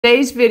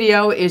Today's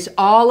video is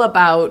all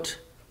about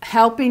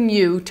helping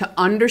you to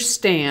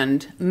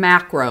understand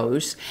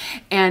macros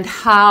and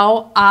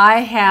how I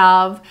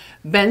have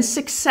been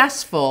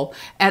successful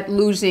at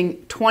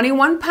losing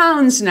 21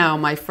 pounds now,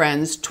 my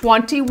friends,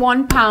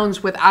 21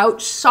 pounds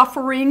without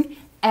suffering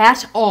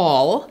at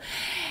all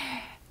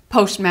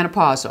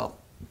postmenopausal.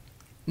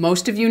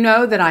 Most of you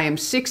know that I am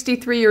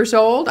 63 years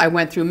old. I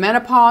went through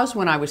menopause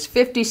when I was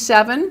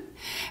 57,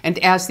 and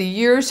as the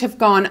years have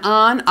gone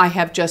on, I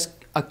have just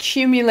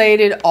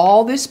accumulated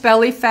all this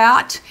belly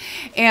fat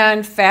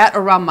and fat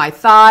around my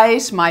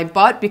thighs, my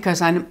butt,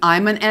 because I'm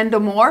an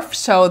endomorph.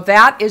 So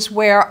that is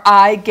where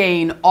I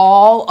gain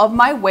all of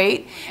my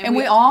weight. And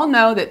we all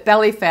know that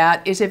belly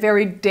fat is a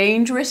very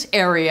dangerous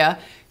area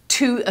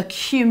to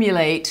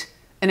accumulate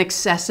an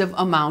excessive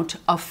amount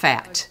of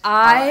fat.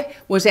 I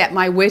was at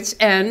my wit's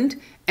end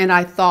and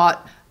I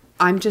thought,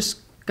 I'm just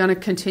going to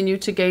continue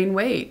to gain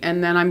weight,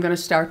 and then I'm going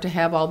to start to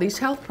have all these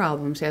health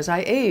problems as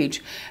I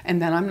age,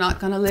 and then I'm not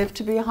going to live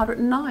to be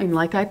 109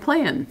 like I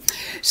planned.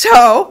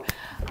 So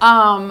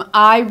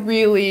I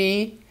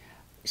really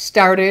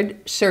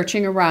started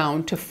searching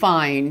around to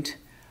find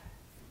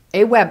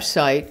a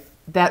website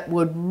that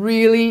would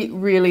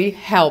really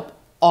help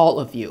all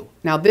of you.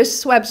 Now,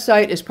 this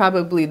website is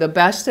probably the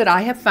best that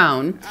I have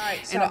found. All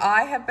right, so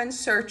I have been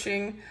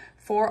searching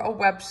for a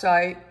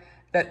website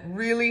that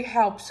really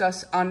helps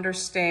us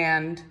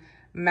understand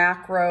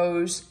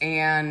macros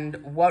and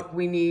what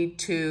we need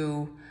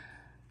to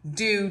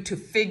do to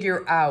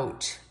figure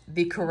out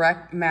the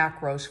correct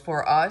macros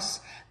for us.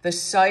 The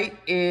site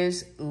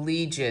is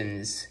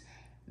Legion's.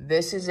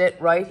 This is it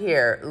right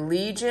here,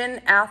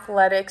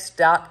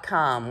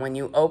 legionathletics.com. When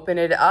you open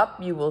it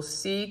up, you will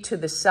see to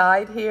the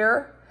side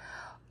here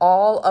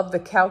all of the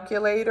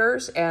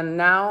calculators, and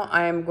now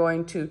I am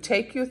going to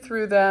take you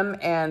through them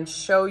and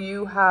show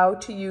you how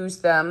to use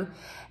them,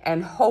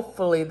 and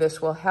hopefully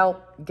this will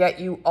help get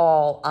you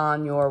all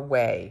on your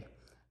way.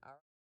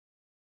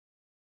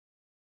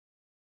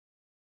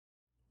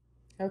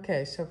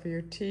 Okay, so for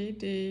your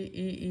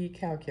TDEE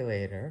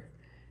calculator,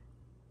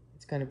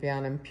 it's going to be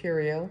on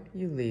Imperial,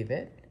 you leave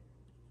it.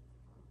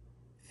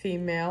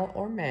 Female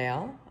or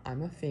male,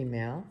 I'm a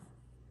female.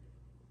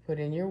 Put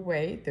in your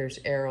weight. There's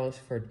arrows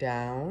for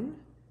down.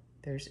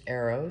 There's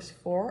arrows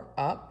for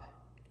up.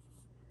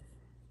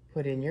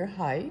 Put in your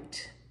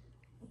height.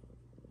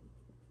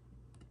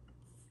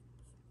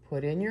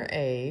 Put in your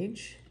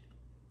age.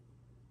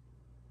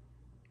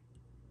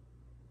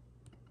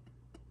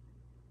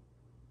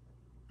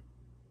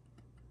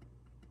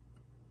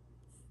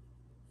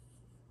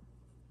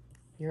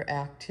 Your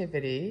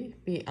activity,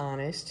 be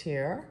honest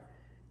here.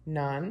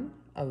 None.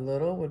 A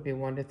little would be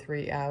 1 to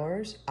 3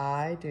 hours.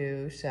 I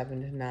do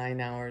 7 to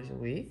 9 hours a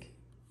week.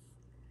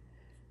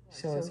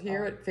 So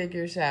here it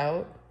figures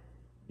out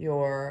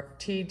your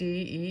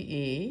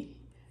TDEE,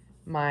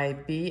 my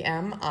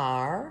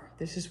BMR.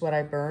 This is what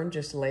I burn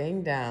just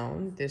laying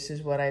down. This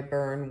is what I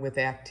burn with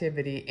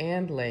activity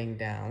and laying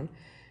down.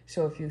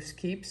 So if you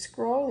keep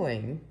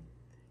scrolling,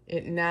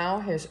 it now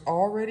has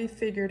already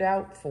figured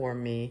out for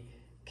me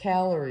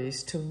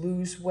calories to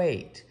lose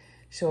weight.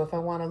 So if I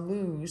want to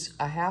lose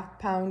a ½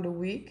 pound a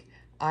week,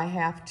 I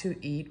have to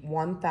eat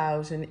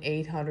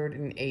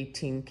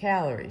 1,818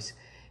 calories.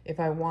 If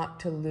I want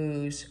to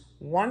lose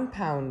 1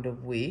 pound a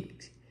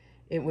week,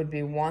 it would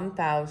be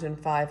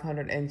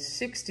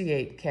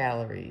 1,568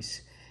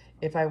 calories.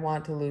 If I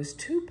want to lose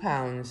 2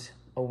 pounds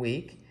a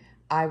week,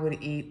 I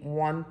would eat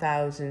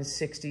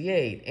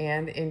 1,068.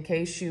 And in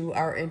case you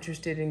are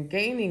interested in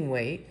gaining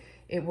weight,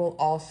 it will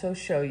also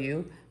show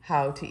you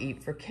how to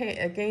eat for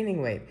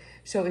gaining weight.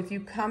 So if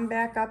you come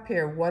back up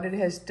here, what it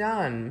has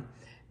done,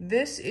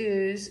 this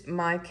is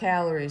my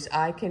calories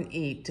I can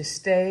eat to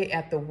stay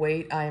at the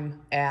weight I'm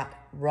at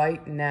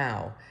right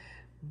now.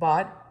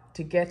 But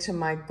to get to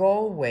my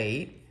goal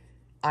weight,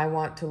 I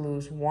want to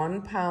lose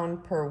 1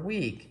 pound per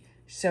week.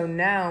 So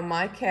now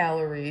my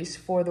calories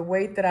for the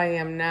weight that I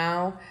am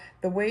now,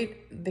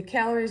 the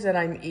calories that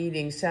I'm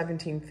eating,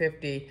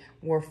 1,750,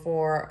 were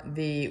for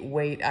the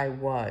weight I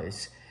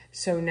was.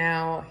 So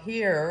now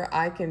here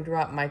I can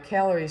drop my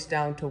calories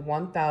down to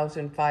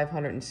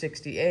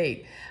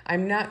 1,568.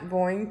 I'm not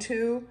going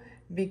to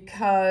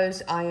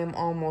because I am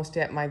almost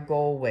at my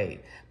goal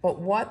weight. But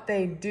what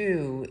they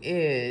do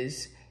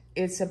is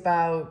it's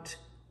about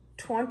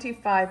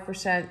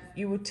 25%.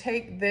 You would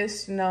take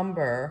this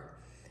number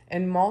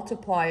and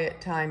multiply it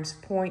times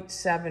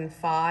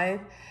 0.75,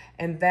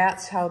 and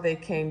that's how they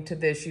came to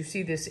this. You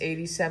see this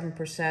 87%,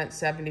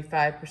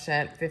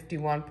 75%,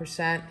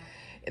 51%.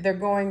 They're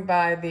going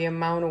by the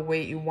amount of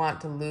weight you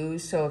want to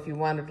lose. So if you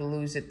wanted to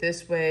lose it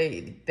this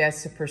way,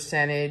 that's the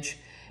percentage.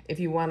 If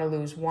you want to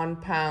lose 1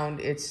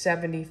 pound, it's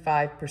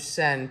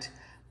 75%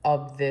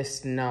 of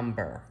this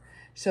number.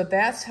 So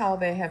that's how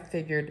they have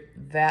figured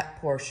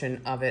that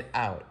portion of it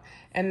out.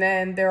 And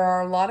then there are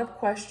a lot of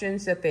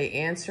questions that they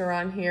answer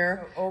on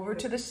here. So over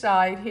to the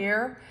side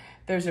here,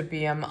 there's a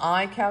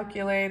BMI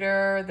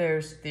calculator.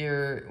 There's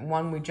the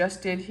one we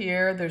just did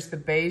here. There's the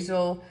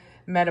basal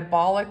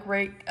metabolic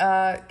rate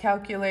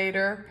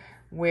calculator.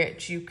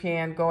 which you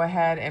can go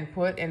ahead and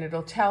put, and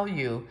it'll tell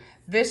you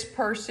this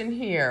person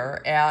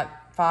here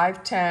at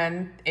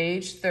 5'10",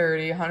 age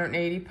 30,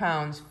 180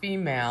 pounds,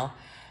 female,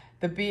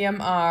 the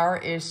BMR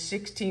is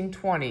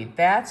 1620.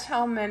 That's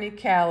how many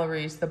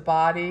calories the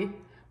body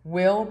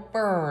will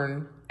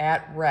burn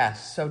at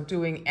rest, so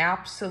doing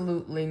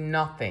absolutely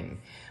nothing.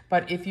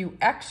 But if you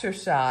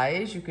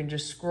exercise, you can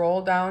just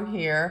scroll down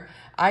here.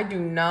 I do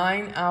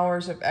 9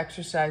 hours of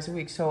exercise a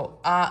week. So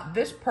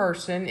this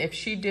person, if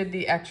she did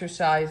the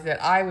exercise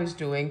that I was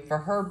doing for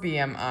her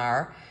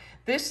BMR,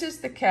 this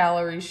is the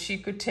calories she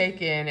could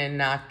take in and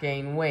not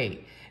gain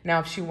weight. Now,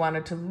 if she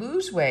wanted to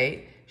lose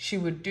weight, she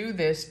would do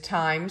this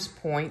times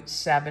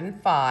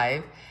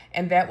 0.75,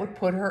 and that would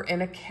put her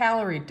in a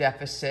calorie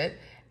deficit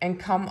and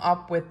come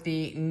up with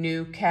the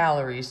new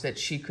calories that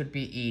she could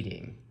be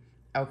eating.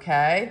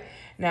 Okay?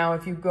 Now,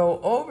 if you go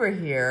over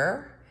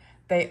here,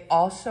 they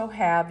also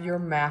have your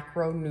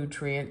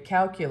macronutrient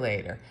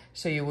calculator.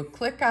 So you would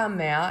click on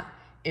that,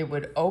 it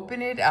would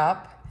open it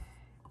up.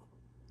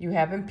 You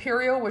have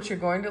Imperial, which you're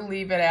going to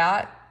leave it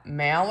at,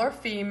 male or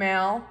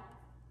female,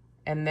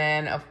 and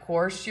then, of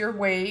course, your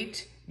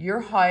weight, your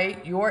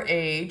height, your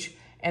age,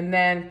 and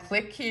then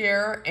click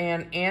here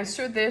and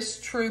answer this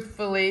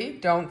truthfully.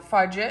 Don't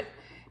fudge it.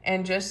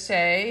 And just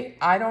say,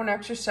 I don't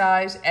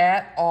exercise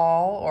at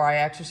all, or I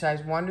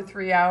exercise 1 to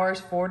 3 hours,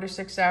 4 to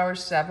 6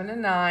 hours, 7 to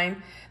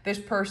 9. This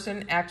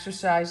person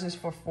exercises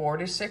for 4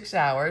 to 6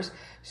 hours.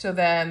 So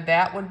then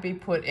that would be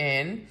put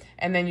in.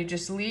 And then you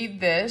just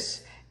leave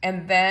this.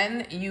 And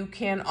then you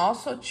can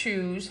also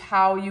choose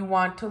how you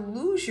want to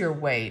lose your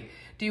weight.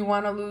 Do you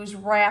want to lose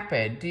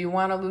rapid? Do you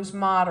want to lose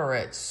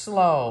moderate,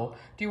 slow?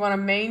 Do you want to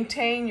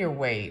maintain your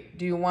weight?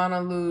 Do you want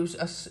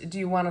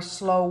to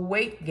slow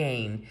weight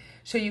gain?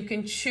 So you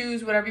can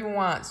choose whatever you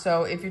want.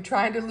 So if you're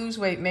trying to lose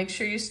weight, make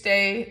sure you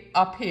stay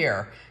up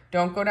here.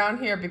 Don't go down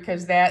here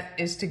because that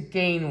is to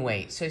gain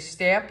weight. So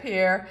stay up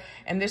here,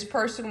 and this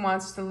person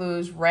wants to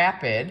lose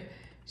rapid.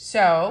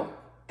 So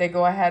they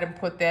go ahead and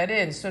put that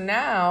in. So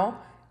now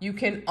you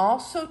can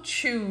also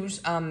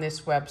choose on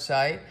this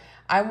website,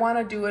 I want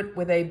to do it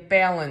with a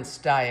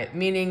balanced diet,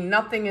 meaning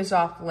nothing is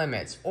off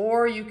limits.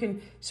 Or you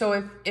can,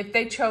 so if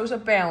they chose a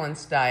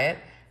balanced diet,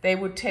 they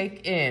would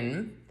take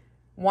in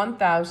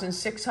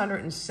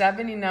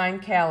 1,679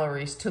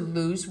 calories to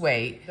lose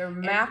weight. Their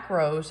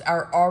macros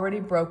are already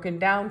broken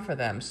down for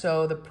them.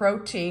 So the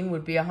protein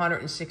would be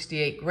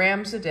 168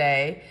 grams a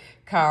day,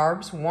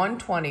 carbs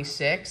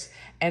 126,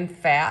 and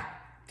fat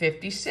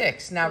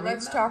 56. Now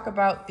let's talk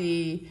about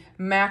the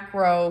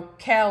macro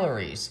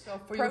calories.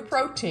 So for your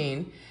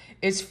protein,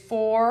 it's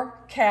 4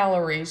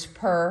 calories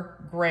per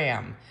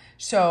gram.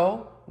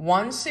 So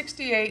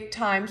 168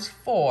 times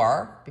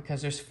 4,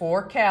 because there's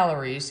 4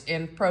 calories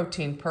in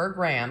protein per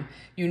gram,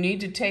 you need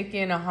to take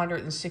in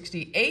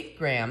 168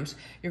 grams.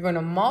 You're going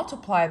to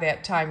multiply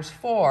that times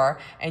 4,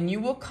 and you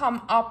will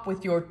come up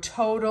with your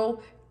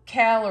total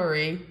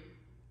calorie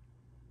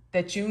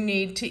that you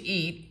need to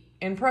eat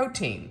in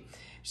protein.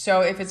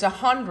 So if it's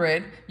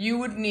 100, you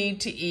would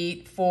need to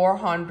eat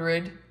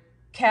 400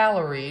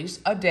 calories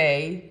a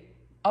day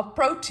of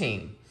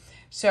protein.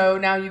 So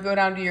now you go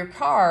down to your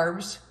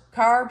carbs.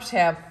 Carbs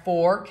have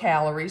 4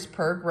 calories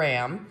per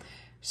gram.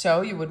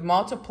 So you would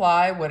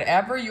multiply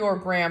whatever your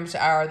grams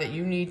are that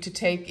you need to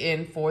take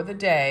in for the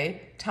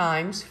day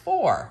times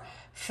 4.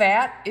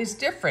 Fat is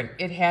different.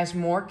 It has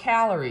more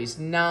calories,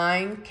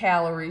 9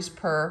 calories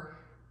per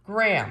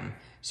gram.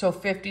 So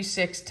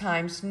 56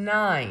 times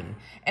 9.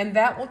 And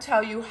that will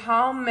tell you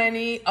how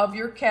many of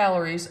your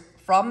calories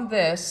from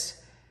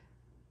this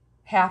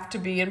have to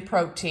be in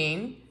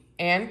protein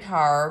and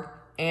carb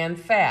and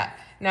fat.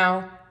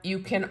 Now, you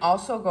can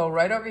also go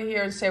right over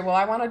here and say, well,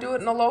 I want to do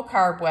it in a low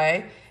carb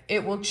way.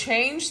 It will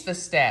change the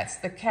stats.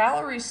 The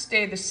calories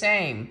stay the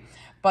same,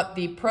 but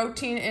the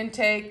protein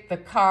intake, the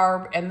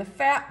carb, and the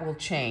fat will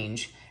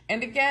change.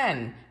 And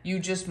again, you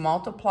just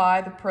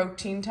multiply the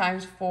protein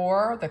times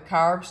 4, the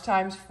carbs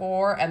times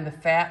 4, and the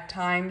fat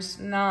times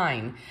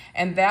 9.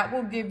 And that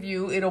will give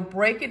you, it'll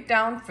break it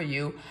down for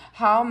you,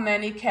 how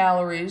many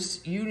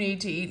calories you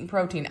need to eat in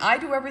protein. I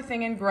do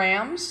everything in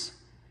grams,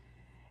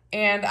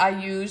 and I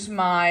use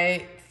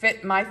my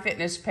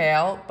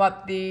MyFitnessPal,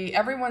 but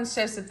everyone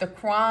says that the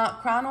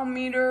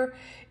chronometer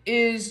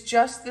is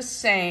just the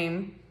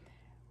same,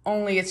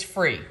 only it's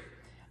free.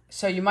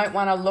 So you might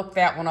want to look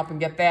that one up and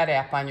get that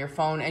app on your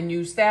phone and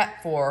use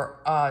that for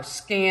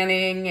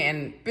scanning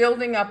and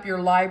building up your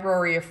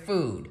library of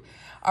food.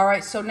 All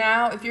right, so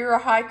now if you're a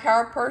high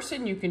carb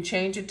person, you can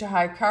change it to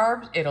high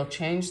carbs. It'll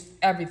change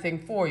everything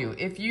for you.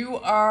 If you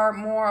are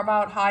more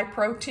about high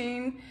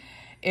protein,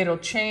 it'll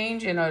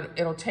change and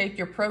it'll take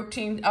your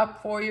protein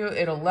up for you.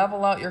 It'll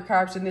level out your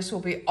carbs, and this will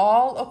be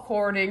all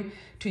according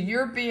to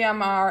your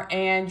BMR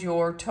and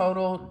your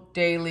total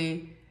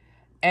daily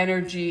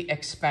energy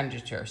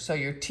expenditure. So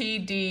your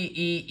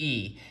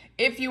TDEE.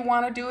 If you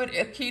want to do it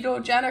a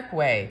ketogenic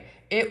way,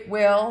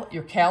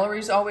 your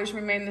calories always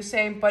remain the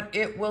same, but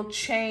it will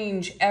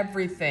change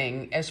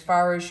everything as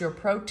far as your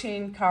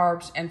protein,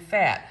 carbs, and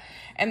fat.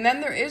 And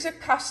then there is a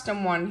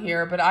custom one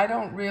here, but I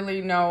don't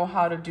really know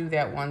how to do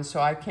that one,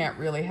 so I can't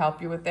really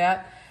help you with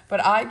that.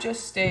 But I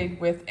just stayed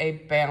with a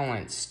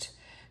balanced.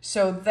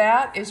 So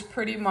that is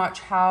pretty much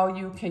how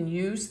you can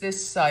use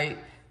this site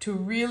to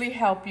really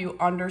help you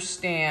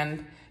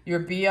understand your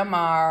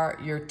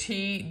BMR, your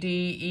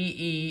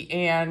TDEE,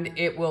 and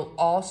it will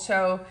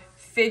also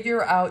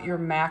figure out your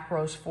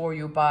macros for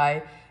you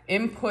by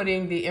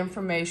inputting the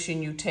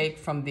information you take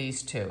from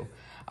these two.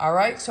 All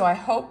right, so I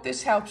hope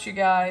this helps you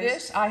guys.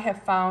 This I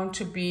have found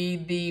to be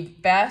the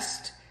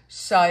best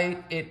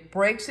site. It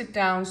breaks it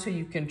down so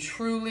you can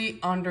truly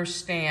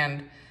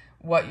understand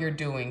what you're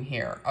doing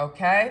here,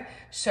 okay?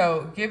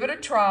 So give it a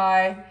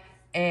try,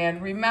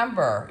 and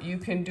remember, you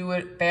can do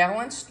it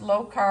balanced,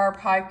 low carb,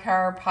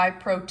 high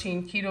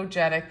protein,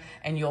 ketogenic,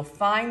 and you'll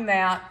find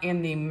that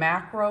in the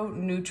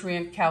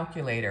macronutrient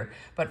calculator.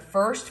 But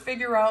first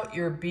figure out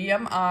your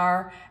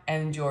BMR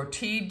and your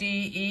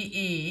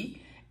TDEE.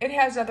 It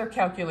has other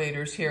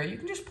calculators here. You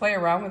can just play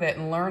around with it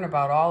and learn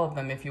about all of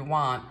them if you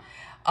want.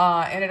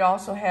 And it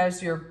also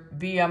has your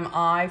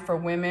BMI for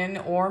women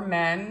or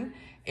men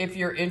if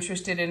you're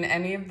interested in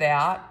any of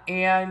that,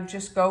 and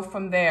just go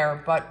from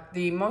there. But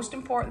the most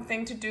important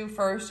thing to do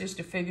first is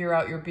to figure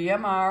out your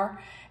BMR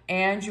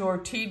and your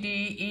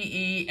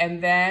TDEE,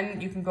 and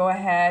then you can go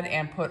ahead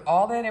and put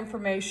all that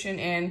information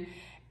in,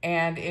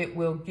 and it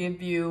will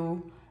give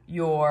you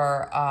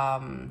your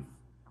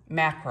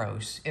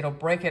macros. It'll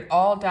break it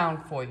all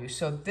down for you.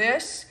 So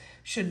this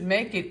should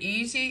make it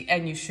easy,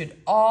 and you should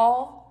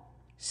all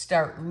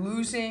start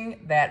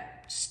losing that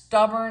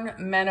stubborn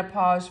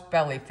menopause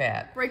belly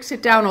fat. Breaks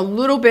it down a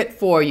little bit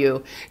for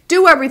you.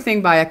 Do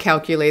everything by a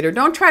calculator.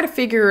 Don't try to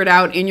figure it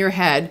out in your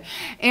head.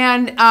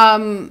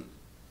 And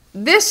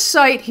this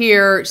site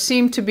here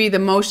seemed to be the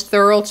most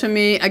thorough to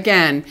me.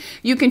 Again,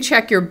 you can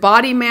check your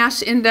body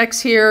mass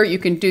index here. You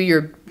can do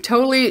your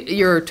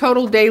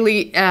total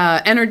daily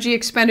energy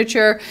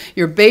expenditure,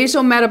 your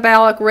basal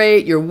metabolic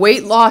rate, your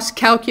weight loss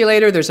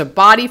calculator. There's a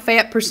body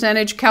fat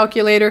percentage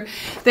calculator.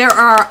 There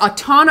are a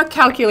ton of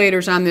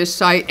calculators on this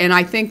site, and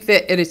I think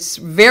that it's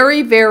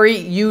very, very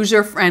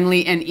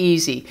user-friendly and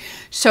easy.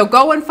 So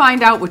go and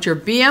find out what your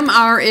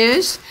BMR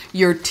is,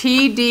 your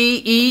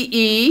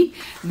TDEE.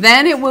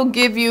 Then it will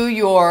give you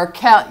your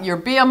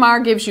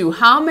BMR gives you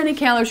how many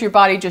calories your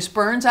body just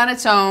burns on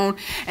its own,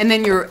 and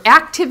then your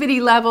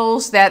activity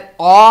levels that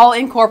all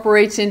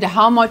incorporates into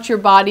how much your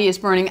body is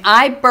burning.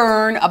 I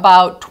burn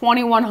about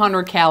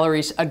 2,100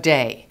 calories a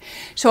day.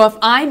 So if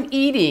I'm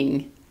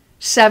eating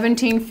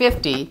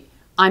 1,750,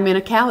 I'm in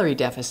a calorie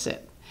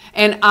deficit.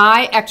 And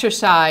I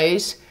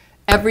exercise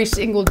every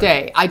single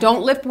day. I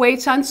don't lift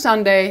weights on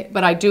Sunday,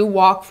 but I do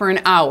walk for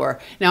an hour.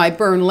 Now, I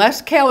burn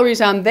less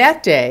calories on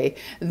that day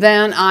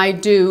than I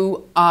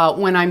do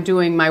when I'm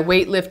doing my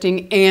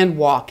weightlifting and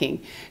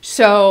walking.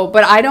 So,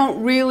 but I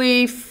don't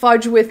really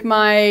fudge with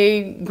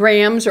my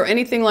grams or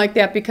anything like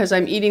that because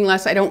I'm eating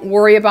less. I don't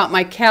worry about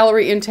my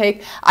calorie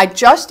intake. I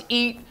just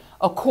eat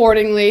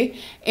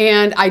accordingly,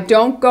 and I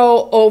don't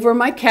go over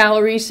my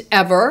calories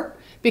ever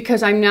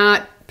because I'm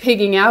not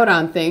pigging out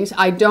on things.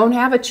 I don't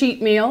have a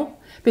cheat meal,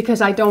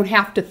 because I don't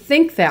have to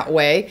think that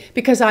way,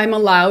 because I'm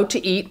allowed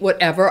to eat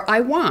whatever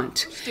I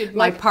want. Did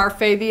my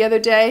parfait the other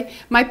day.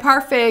 My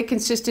parfait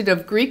consisted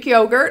of Greek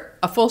yogurt,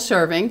 a full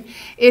serving.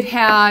 It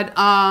had,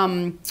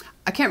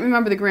 I can't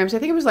remember the grams, I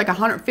think it was like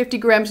 150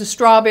 grams of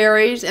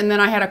strawberries, and then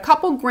I had a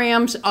couple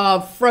grams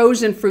of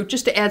frozen fruit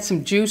just to add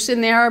some juice in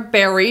there,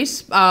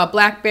 berries,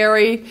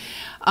 blackberry,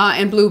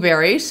 and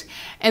blueberries.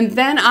 And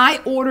then I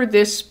ordered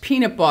this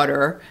peanut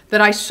butter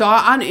that I saw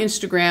on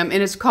Instagram,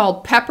 and it's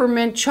called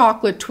Peppermint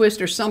Chocolate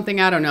Twist or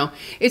something, I don't know.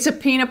 It's a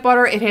peanut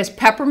butter. It has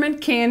peppermint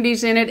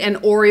candies in it and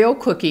Oreo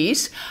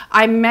cookies.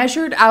 I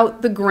measured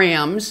out the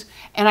grams,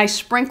 and I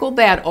sprinkled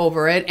that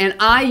over it. And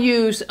I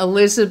use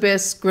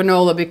Elizabeth's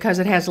granola because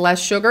it has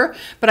less sugar,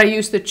 but I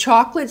used the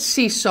chocolate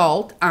sea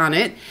salt on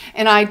it,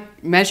 and I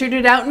measured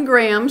it out in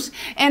grams,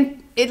 and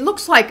it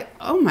looks like,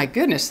 oh my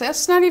goodness,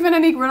 that's not even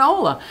any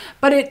granola.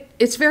 But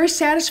it's very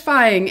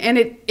satisfying, and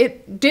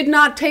it did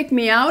not take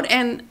me out,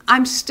 and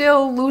I'm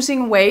still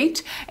losing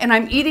weight, and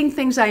I'm eating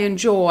things I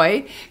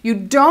enjoy. You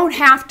don't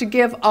have to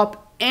give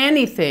up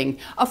anything.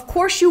 Of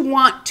course you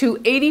want to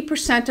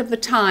 80% of the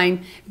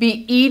time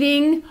be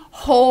eating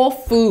whole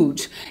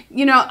foods.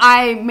 You know,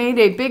 I made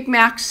a Big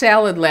Mac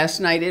salad last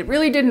night. It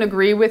really didn't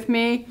agree with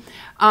me.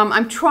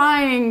 I'm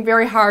trying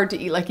very hard to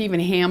eat like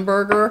even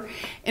hamburger,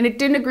 and it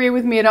didn't agree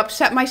with me. It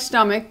upset my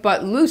stomach,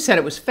 but Lou said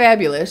it was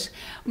fabulous.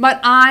 But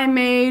I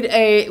made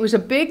it was a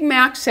Big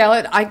Mac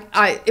salad.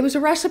 It was a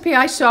recipe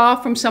I saw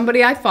from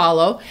somebody I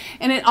follow,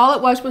 and all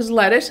it was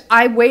lettuce.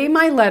 I weigh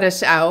my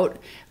lettuce out.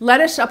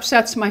 Lettuce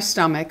upsets my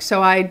stomach,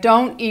 so I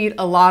don't eat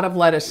a lot of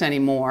lettuce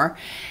anymore.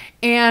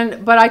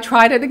 But I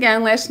tried it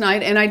again last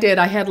night, and I did.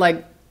 I had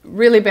like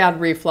really bad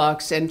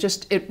reflux, and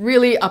it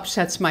really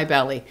upsets my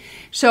belly.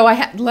 So I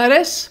had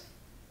lettuce.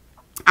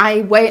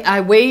 I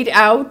weighed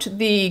out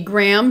the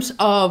grams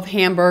of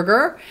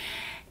hamburger,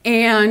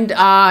 and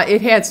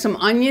it had some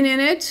onion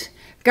in it,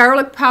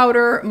 garlic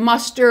powder,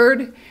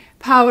 mustard,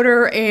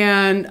 powder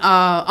and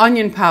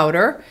onion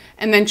powder,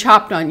 and then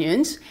chopped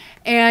onions.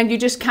 And you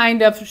just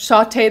kind of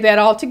saute that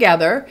all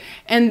together.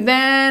 And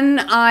then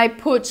I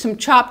put some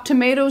chopped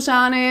tomatoes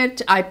on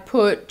it. I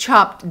put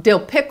chopped dill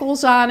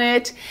pickles on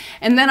it.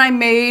 And then I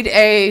made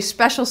a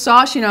special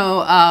sauce, you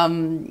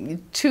know,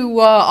 2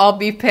 all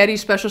beef patties,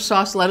 special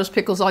sauce, lettuce,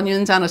 pickles,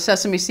 onions on a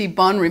sesame seed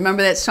bun.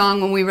 Remember that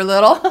song when we were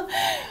little?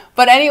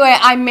 But anyway,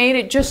 I made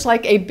it just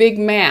like a Big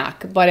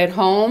Mac, but at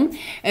home.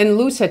 And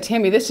Lou said,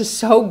 Tammy, this is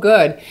so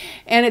good.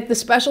 And the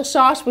special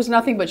sauce was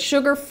nothing but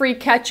sugar-free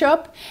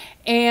ketchup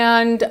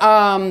and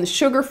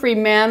sugar-free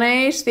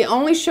mayonnaise. The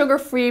only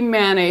sugar-free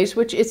mayonnaise,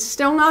 which it's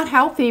still not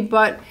healthy,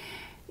 but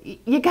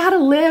you gotta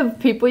live,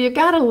 people, you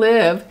gotta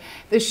live.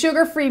 The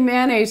sugar-free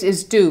mayonnaise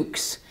is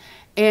Duke's.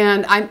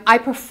 And I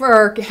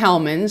prefer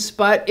Hellmann's,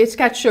 but it's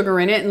got sugar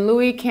in it, and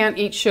Louis can't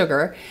eat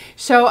sugar.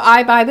 So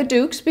I buy the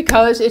Duke's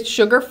because it's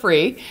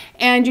sugar-free.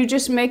 And you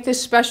just make this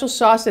special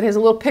sauce that has a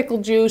little pickle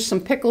juice, some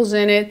pickles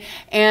in it,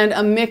 and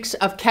a mix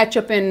of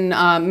ketchup and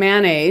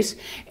mayonnaise.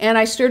 And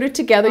I stirred it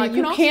together.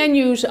 You can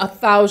use a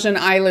Thousand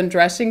Island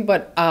dressing,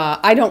 but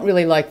I don't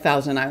really like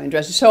Thousand Island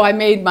dressing. So I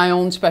made my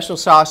own special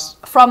sauce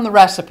from the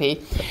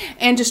recipe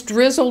and just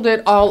drizzled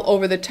it all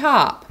over the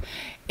top.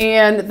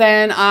 And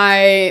then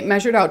I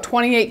measured out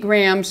 28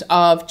 grams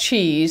of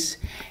cheese,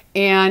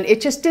 and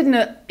it just did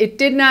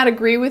not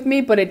agree with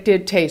me, but it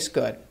did taste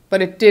good.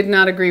 But it did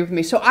not agree with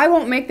me. So I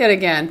won't make that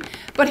again.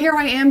 But here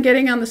I am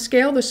getting on the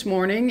scale this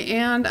morning,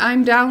 and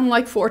I'm down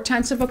like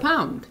 0.4 of a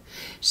pound.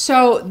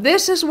 So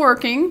this is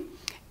working,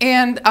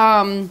 and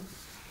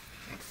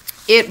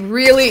it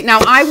really, now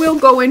I will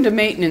go into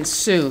maintenance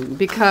soon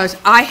because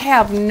I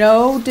have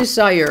no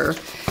desire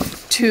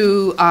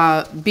to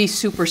be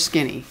super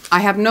skinny. I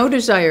have no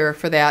desire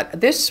for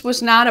that. This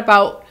was not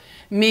about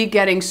me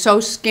getting so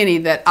skinny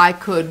that I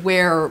could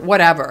wear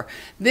whatever.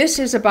 This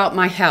is about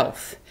my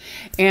health.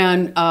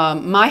 And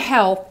my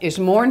health is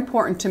more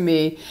important to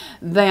me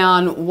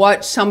than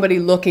what somebody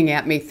looking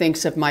at me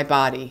thinks of my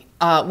body.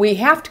 We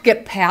have to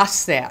get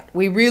past that.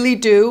 We really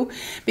do,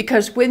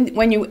 because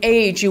when you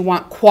age, you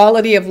want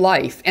quality of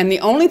life. And the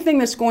only thing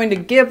that's going to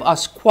give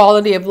us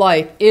quality of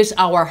life is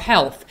our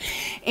health.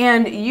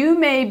 And you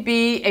may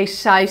be a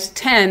size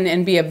 10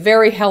 and be a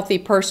very healthy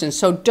person.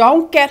 So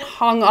don't get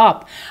hung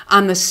up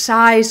on the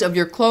size of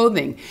your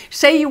clothing.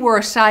 Say you were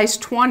a size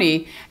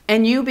 20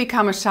 and you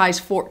become a size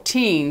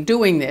 14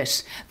 doing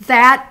this.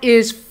 That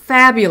is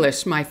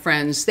fabulous, my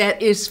friends.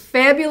 That is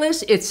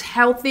fabulous. It's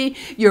healthy.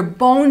 Your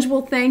bones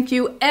will thank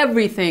you,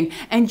 everything,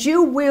 and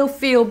you will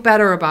feel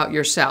better about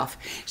yourself.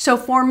 So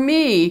for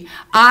me,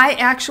 I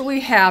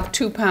actually have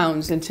 2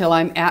 pounds until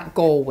I'm at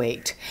goal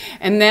weight.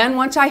 And then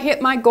once I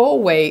hit my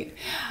goal weight,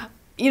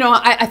 you know,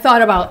 I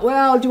thought about,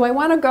 well, do I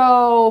want to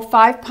go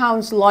 5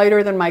 pounds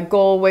lighter than my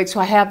goal weight so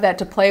I have that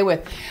to play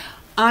with?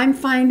 I'm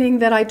finding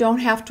that I don't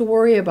have to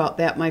worry about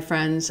that, my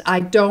friends. I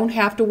don't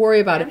have to worry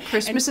about it.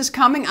 Christmas is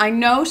coming. I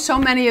know so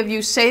many of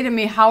you say to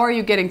me, how are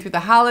you getting through the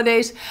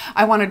holidays?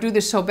 I want to do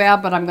this so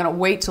bad, but I'm going to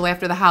wait till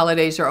after the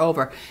holidays are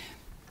over.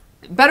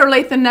 Better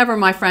late than never,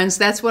 my friends.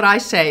 That's what I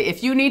say.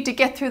 If you need to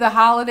get through the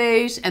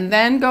holidays and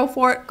then go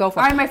for it, go for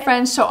it. All right, my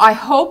friends, so I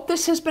hope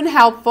this has been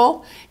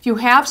helpful. If you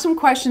have some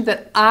questions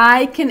that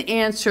I can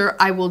answer,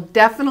 I will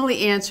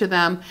definitely answer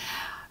them.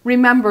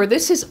 Remember,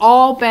 this has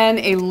all been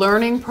a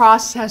learning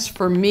process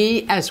for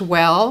me as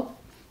well.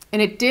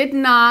 And it did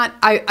not,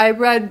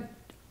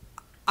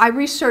 I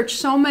researched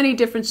so many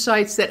different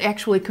sites that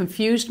actually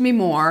confused me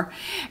more.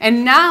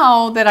 And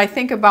now that I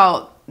think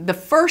about the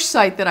first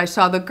site that I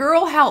saw, the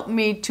girl helped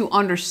me to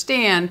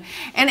understand.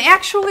 And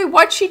actually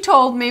what she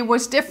told me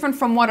was different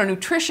from what a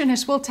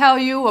nutritionist will tell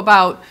you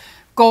about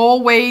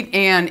goal weight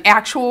and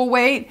actual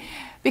weight.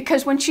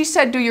 Because when she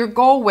said do your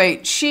goal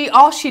weight,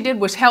 all she did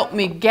was help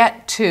me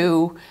get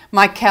to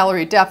my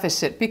calorie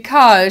deficit.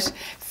 Because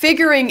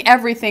figuring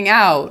everything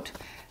out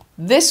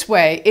this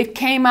way, it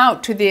came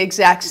out to the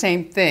exact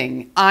same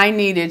thing. I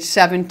needed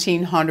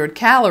 1,700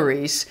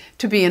 calories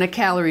to be in a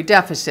calorie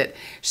deficit.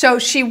 So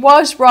she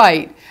was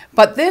right.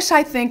 But this,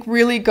 I think,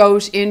 really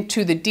goes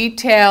into the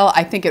detail.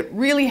 I think it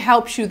really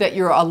helps you that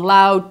you're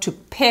allowed to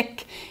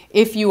pick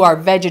if you are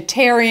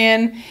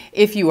vegetarian,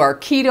 if you are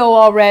keto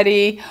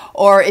already,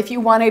 or if you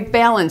want a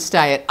balanced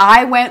diet.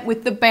 I went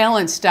with the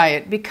balanced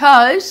diet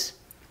because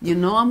you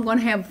know I'm going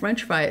to have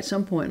French fry at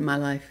some point in my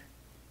life.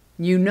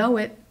 You know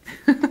it.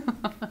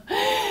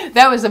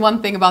 That was the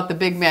one thing about the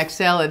Big Mac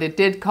salad. It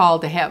did call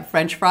to have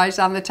French fries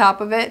on the top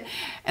of it,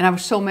 and I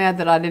was so mad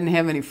that I didn't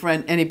have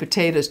any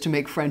potatoes to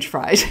make French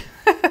fries.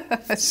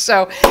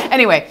 So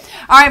anyway,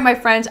 all right, my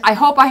friends, I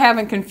hope I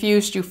haven't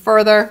confused you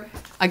further.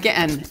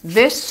 Again,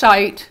 this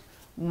site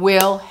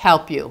will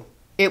help you.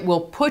 It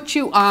will put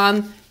you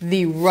on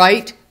the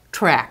right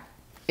track.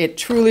 It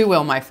truly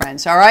will, my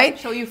friends, all right?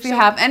 So if you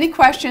have any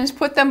questions,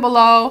 put them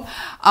below.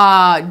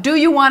 Do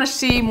you want to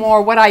see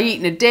more what I eat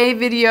in a day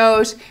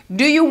videos?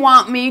 Do you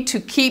want me to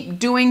keep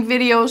doing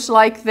videos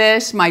like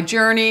this, my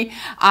journey?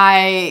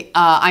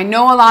 I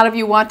know a lot of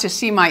you want to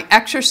see my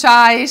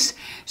exercise.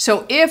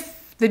 So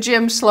if the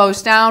gym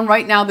slows down.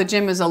 Right now the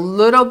gym is a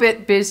little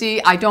bit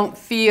busy. I don't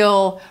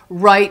feel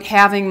right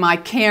having my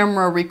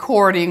camera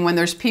recording when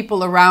there's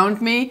people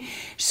around me.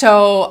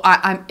 So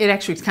it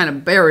actually kind of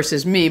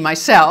embarrasses me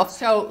myself.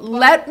 So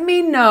let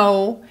me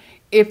know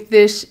if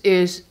this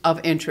is of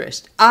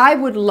interest. I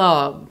would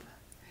love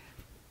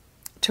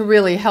to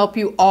really help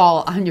you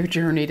all on your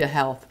journey to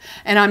health.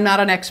 And I'm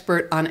not an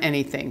expert on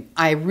anything.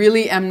 I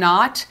really am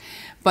not.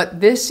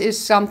 But this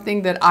is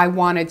something that I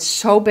wanted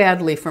so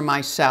badly for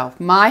myself.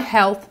 My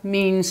health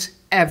means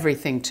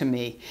everything to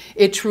me.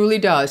 It truly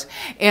does.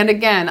 And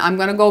again, I'm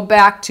going to go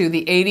back to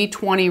the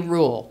 80-20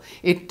 rule.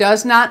 It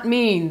does not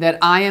mean that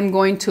I am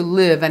going to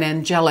live an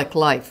angelic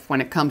life when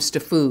it comes to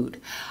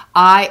food.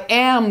 I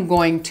am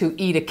going to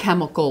eat a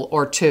chemical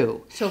or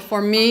two. So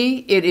for me,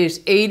 it is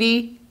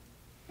 80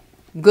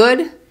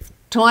 good,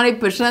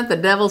 20% the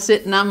devil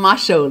sitting on my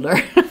shoulder.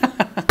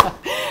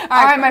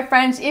 All right, my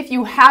friends, if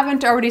you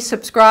haven't already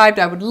subscribed,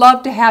 I would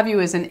love to have you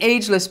as an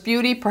ageless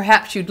beauty.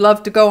 Perhaps you'd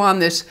love to go on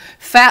this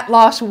fat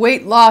loss,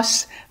 weight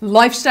loss,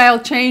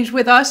 lifestyle change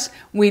with us.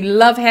 We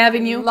love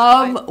having you.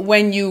 Love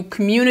when you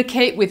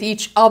communicate with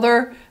each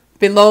other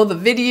below the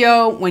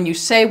video, when you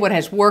say what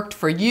has worked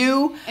for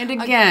you. And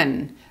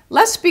again,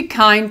 let's be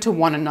kind to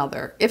one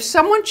another. If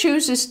someone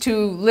chooses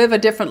to live a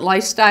different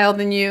lifestyle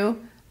than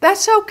you,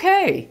 that's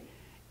okay.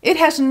 It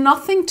has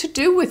nothing to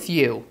do with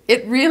you.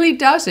 It really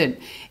doesn't.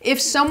 If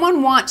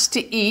someone wants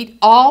to eat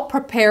all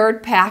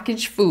prepared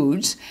packaged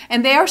foods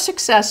and they are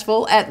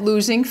successful at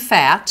losing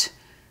fat,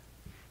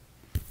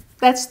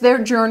 that's their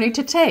journey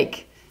to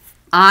take.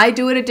 I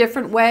do it a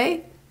different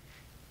way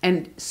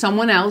and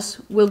someone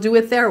else will do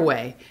it their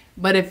way.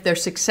 But if they're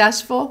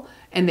successful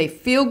and they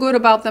feel good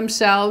about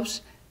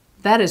themselves,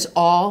 that is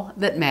all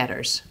that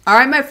matters. All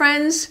right, my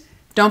friends,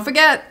 don't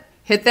forget,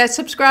 hit that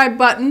subscribe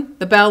button.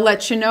 The bell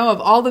lets you know of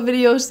all the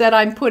videos that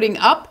I'm putting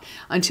up.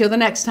 Until the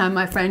next time,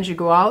 my friends, you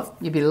go out,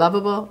 you be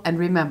lovable, and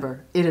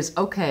remember, it is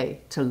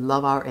okay to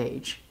love our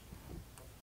age.